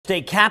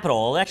state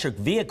capitol, electric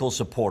vehicle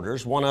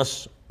supporters want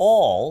us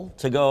all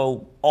to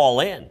go all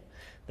in.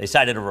 They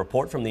cited a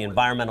report from the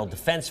Environmental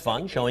Defense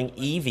Fund showing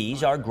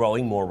EVs are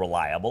growing more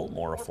reliable,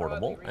 more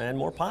affordable, and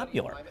more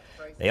popular.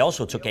 They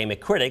also took aim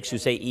at critics who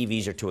say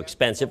EVs are too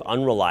expensive,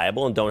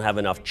 unreliable, and don't have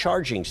enough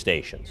charging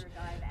stations.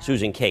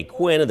 Susan K.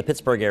 Quinn of the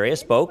Pittsburgh area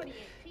spoke.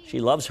 She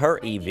loves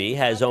her EV,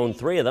 has owned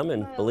 3 of them,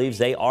 and believes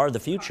they are the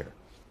future.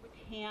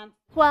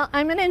 Well,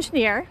 I'm an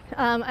engineer.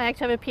 I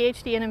actually have a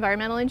PhD in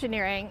environmental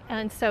engineering,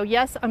 and so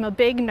yes, I'm a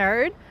big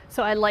nerd,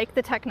 so I like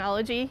the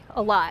technology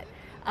a lot.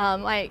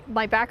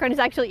 My background is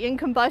actually in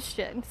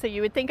combustion, so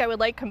you would think I would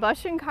like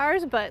combustion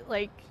cars, but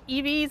like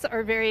EVs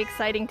are very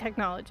exciting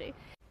technology.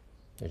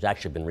 There's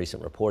actually been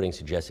recent reporting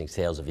suggesting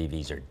sales of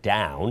EVs are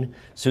down.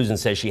 Susan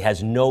says she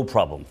has no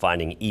problem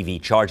finding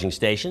EV charging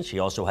stations. She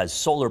also has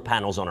solar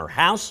panels on her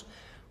house,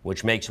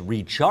 which makes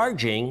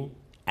recharging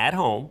at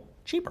home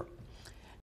cheaper.